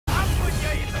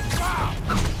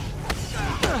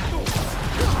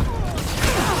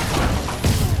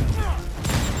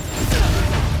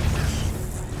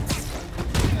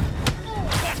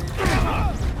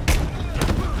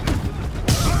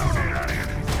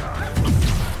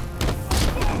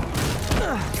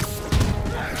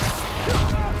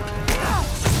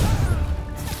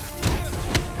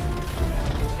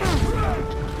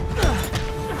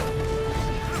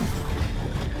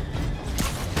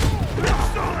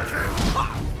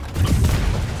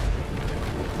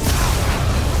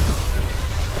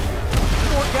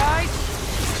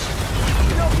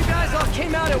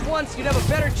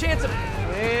handsome.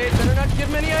 Wait, better not give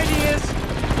him any ideas.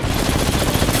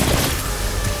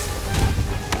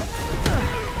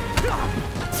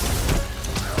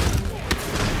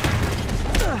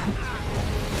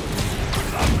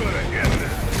 I'm gonna get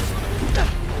this.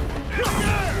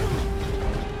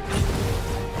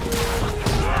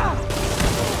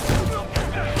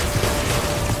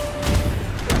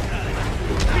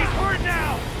 He's hurt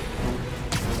now.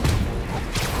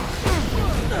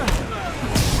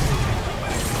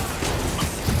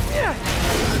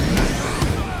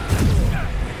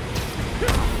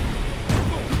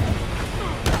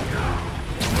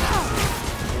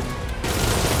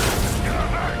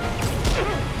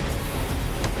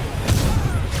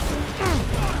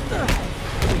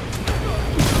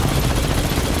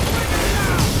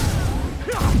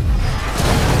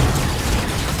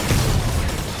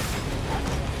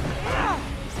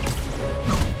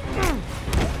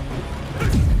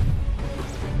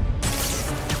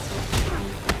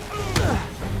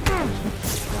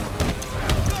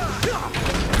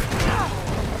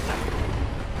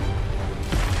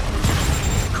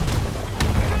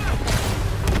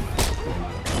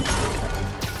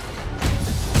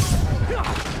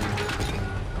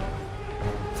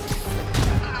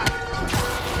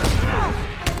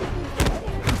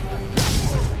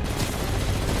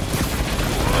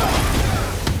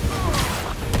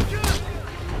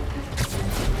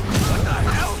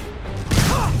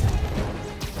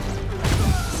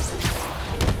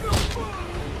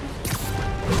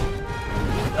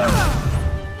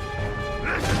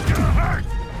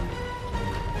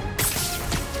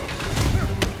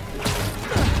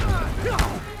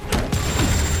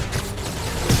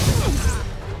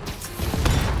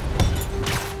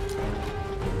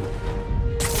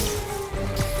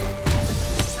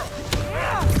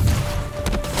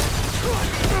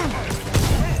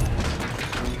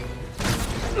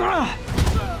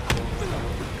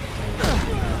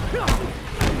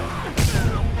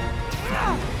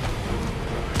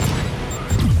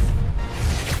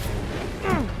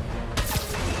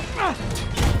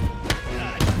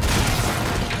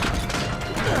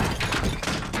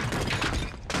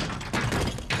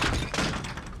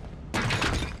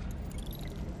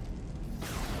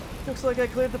 Looks like I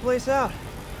cleared the place out.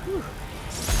 Whew.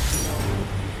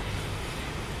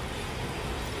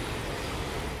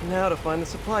 Now to find the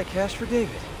supply cache for David.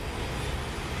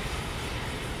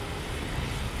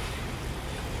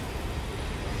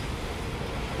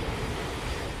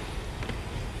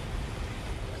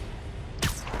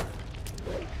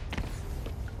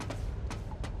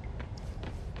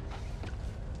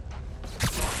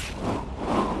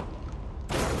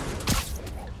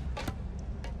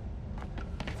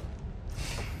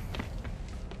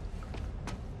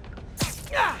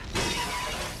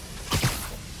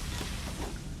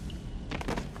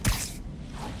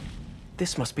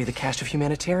 This must be the cache of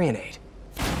humanitarian aid.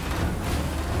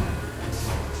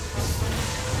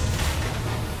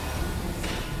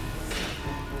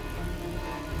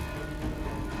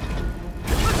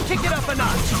 Let's kick it up a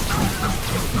notch!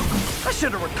 I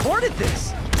should have recorded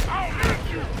this! I'll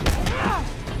hit you!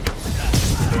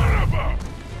 Son of a...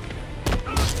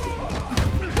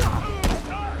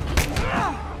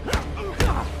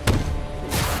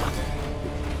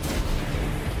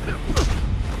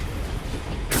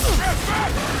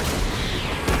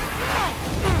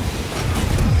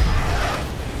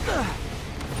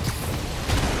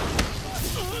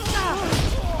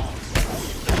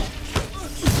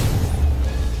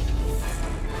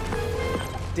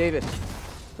 David,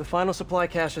 the final supply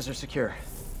caches are secure.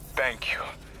 Thank you.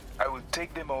 I will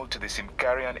take them all to the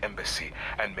Symkarian embassy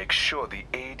and make sure the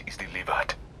aid is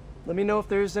delivered. Let me know if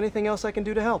there's anything else I can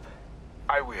do to help.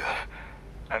 I will.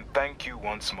 And thank you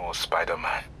once more,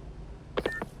 Spider-Man.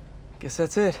 Guess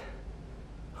that's it.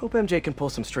 Hope MJ can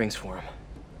pull some strings for him.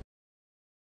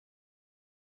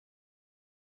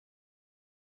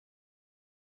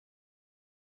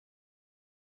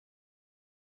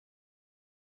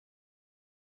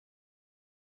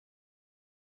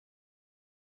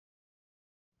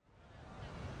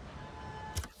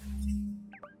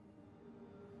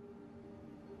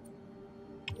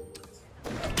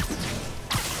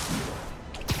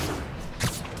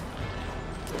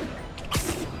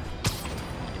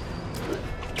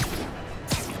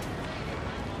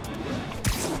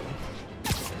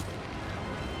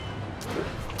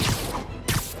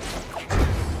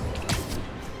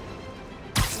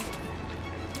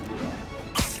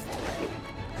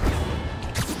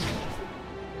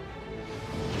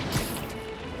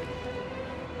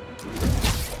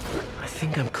 I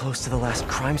think I'm close to the last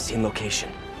crime scene location.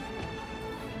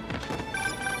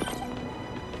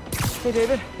 Hey,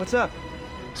 David, what's up?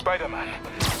 Spider-Man,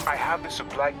 I have the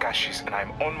supply caches and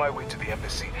I'm on my way to the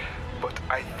embassy, but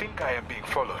I think I am being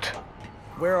followed.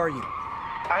 Where are you?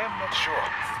 I am not sure.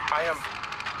 I am...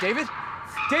 David?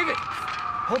 David!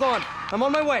 Hold on, I'm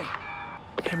on my way.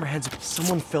 Hammerheads,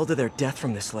 someone fell to their death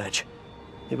from this ledge.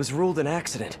 It was ruled an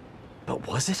accident, but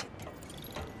was it?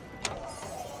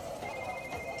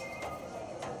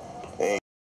 Hey,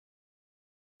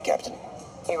 Captain.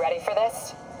 You ready for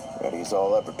this? Ready as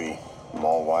I'll ever be. I'm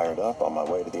all wired up, on my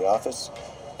way to the office.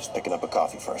 Just picking up a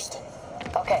coffee first.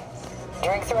 Okay.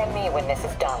 Drinks are on me when this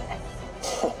is done.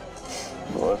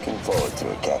 Looking forward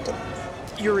to it, Captain.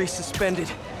 Yuri's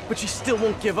suspended, but she still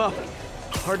won't give up.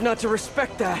 Hard not to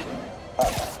respect that.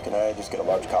 Hi, can I just get a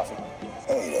large coffee?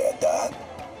 Hey there, Dot.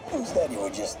 Who's that you were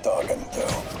just talking to?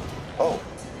 Oh.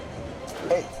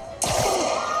 Hey.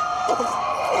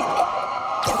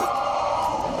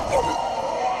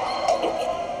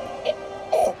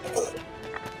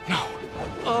 No.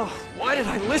 Oh, why did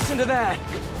I listen to that?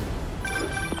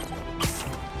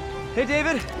 Hey,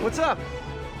 David, what's up?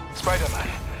 Spider-Man,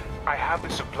 I have the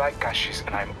supply caches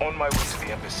and I'm on my way to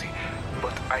the embassy,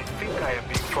 but I think I am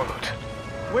being followed.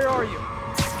 Where are you?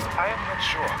 I am not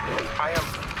sure. I am...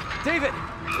 David!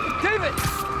 David!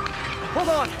 Hold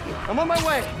on, I'm on my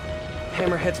way.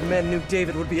 Hammerhead's men knew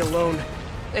David would be alone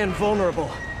and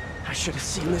vulnerable. I should have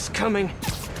seen this coming.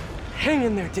 Hang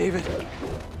in there, David.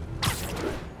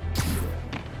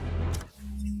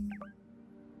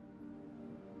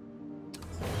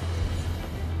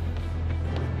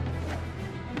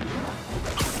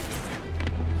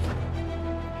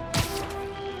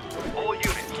 All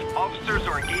units, officers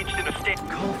are engaged in a state.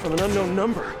 Call from an unknown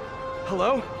number.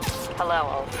 Hello?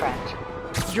 Hello, old friend.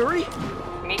 Yuri?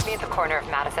 Meet me at the corner of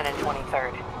Madison and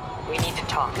 23rd. We need to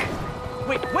talk.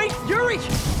 Wait, Yuri!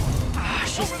 Ah,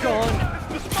 she's gone.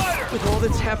 The spider! With all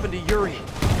that's happened to Yuri,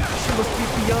 she must be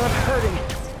beyond hurting.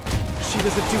 She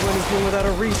doesn't do anything without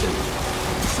a reason.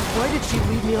 So why did she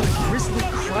lead me on a grisly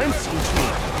crime scene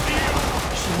tour?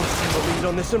 She must have a lead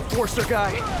on this enforcer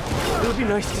guy. It would be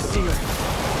nice to see her.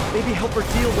 Maybe help her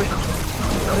deal with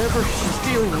whatever she's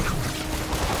dealing with.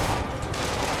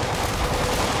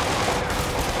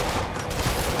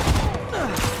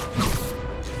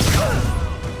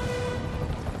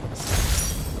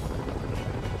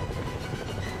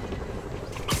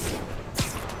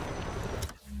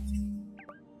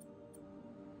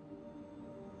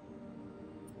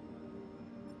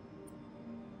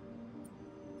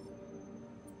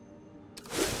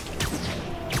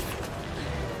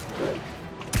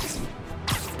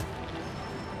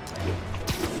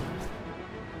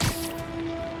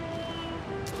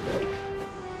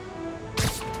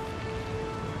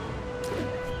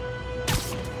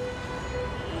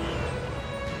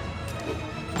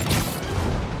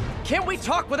 Can't we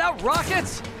talk without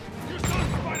rockets? You're not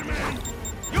Spider-Man!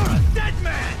 You're a dead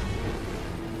man!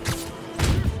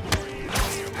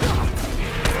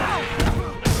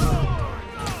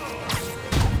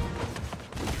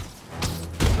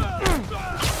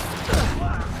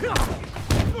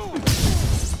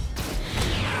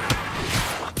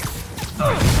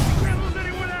 Can't lose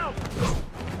anyone else!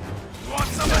 You want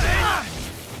some of this?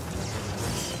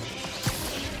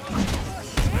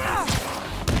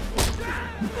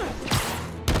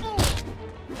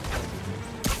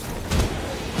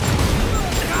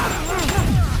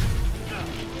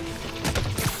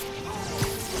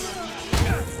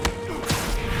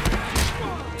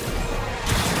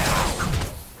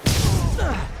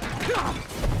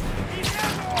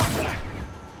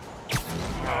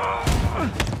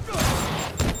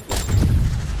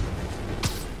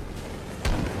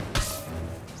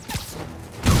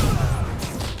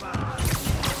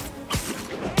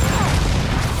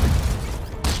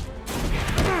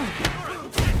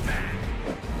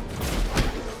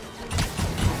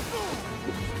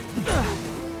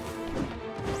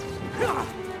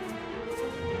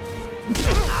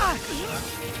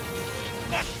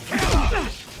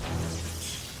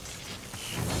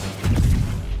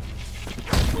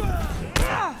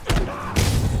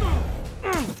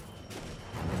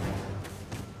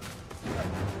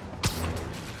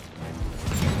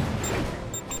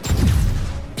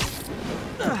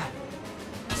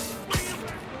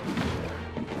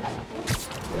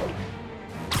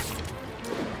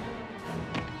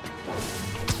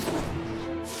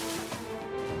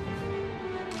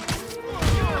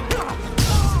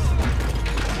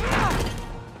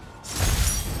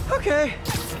 Okay,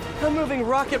 I'm moving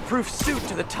rocket-proof suit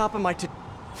to the top of my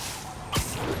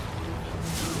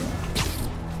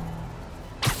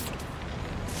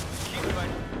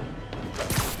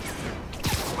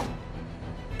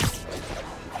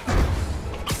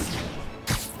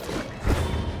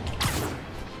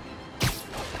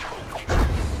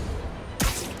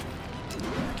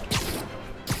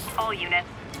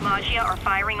Maggia are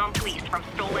firing on police from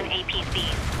stolen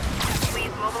APCs.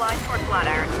 Please mobilize toward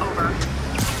Flatiron. Over.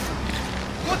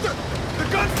 What the? The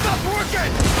gun stopped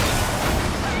working!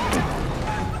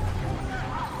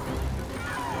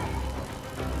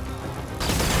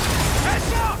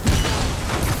 Heads up!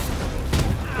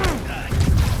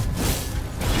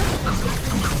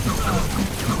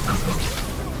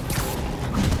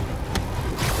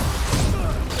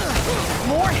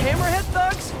 More Hammerhead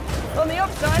thugs? On the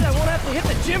upside, I won't have to hit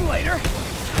the gym later.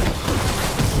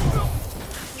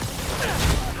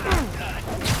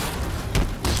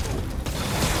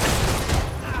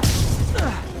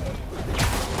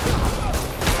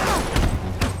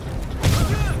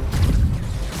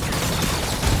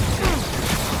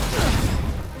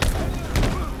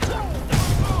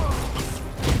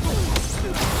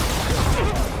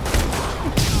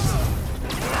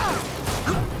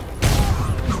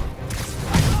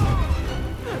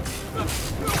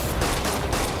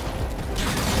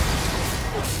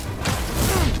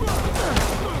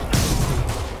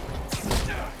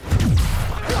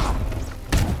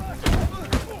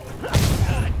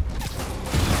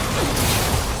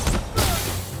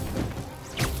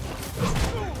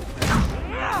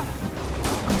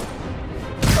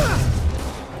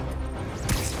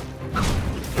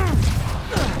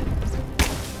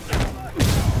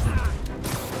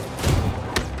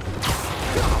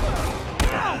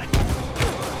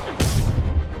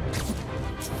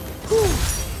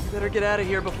 Better get out of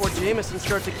here before Jameson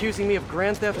starts accusing me of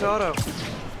Grand Theft Auto.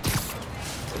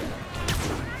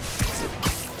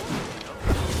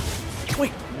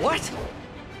 Wait, what?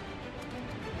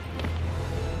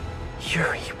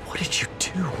 Yuri, what did you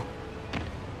do?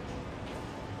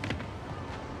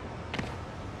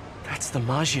 That's the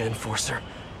Maggia enforcer.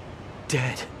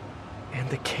 Dead. And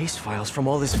the case files from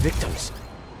all his victims.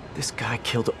 This guy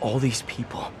killed all these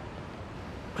people.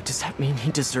 But does that mean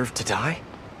he deserved to die?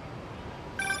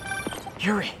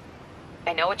 Yuri.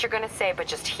 I know what you're gonna say, but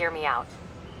just hear me out.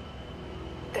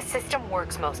 The system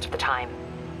works most of the time,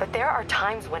 but there are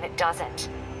times when it doesn't.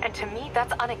 And to me,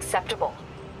 that's unacceptable.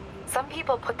 Some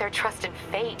people put their trust in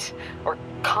fate, or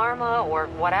karma, or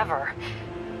whatever.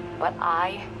 But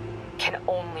I can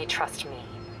only trust me.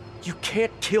 You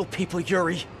can't kill people,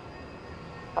 Yuri.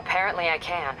 Apparently I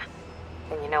can.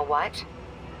 And you know what?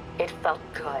 It felt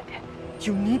good.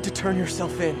 You need to turn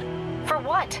yourself in. For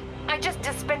what? I just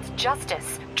dispensed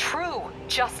justice. True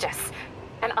justice.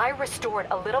 And I restored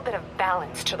a little bit of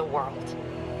balance to the world.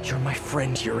 You're my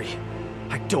friend, Yuri.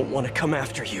 I don't want to come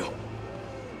after you.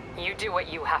 You do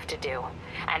what you have to do,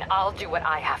 and I'll do what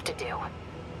I have to do.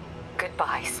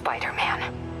 Goodbye,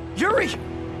 Spider-Man. Yuri!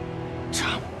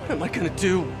 What am I gonna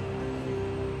do?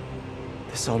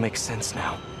 This all makes sense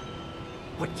now.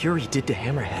 What Yuri did to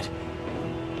Hammerhead.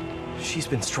 She's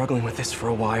been struggling with this for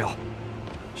a while.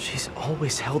 She's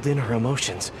always held in her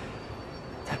emotions.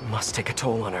 That must take a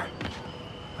toll on her.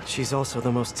 But she's also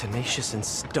the most tenacious and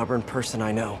stubborn person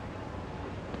I know.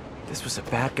 This was a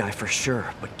bad guy for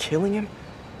sure, but killing him?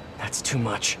 That's too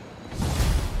much.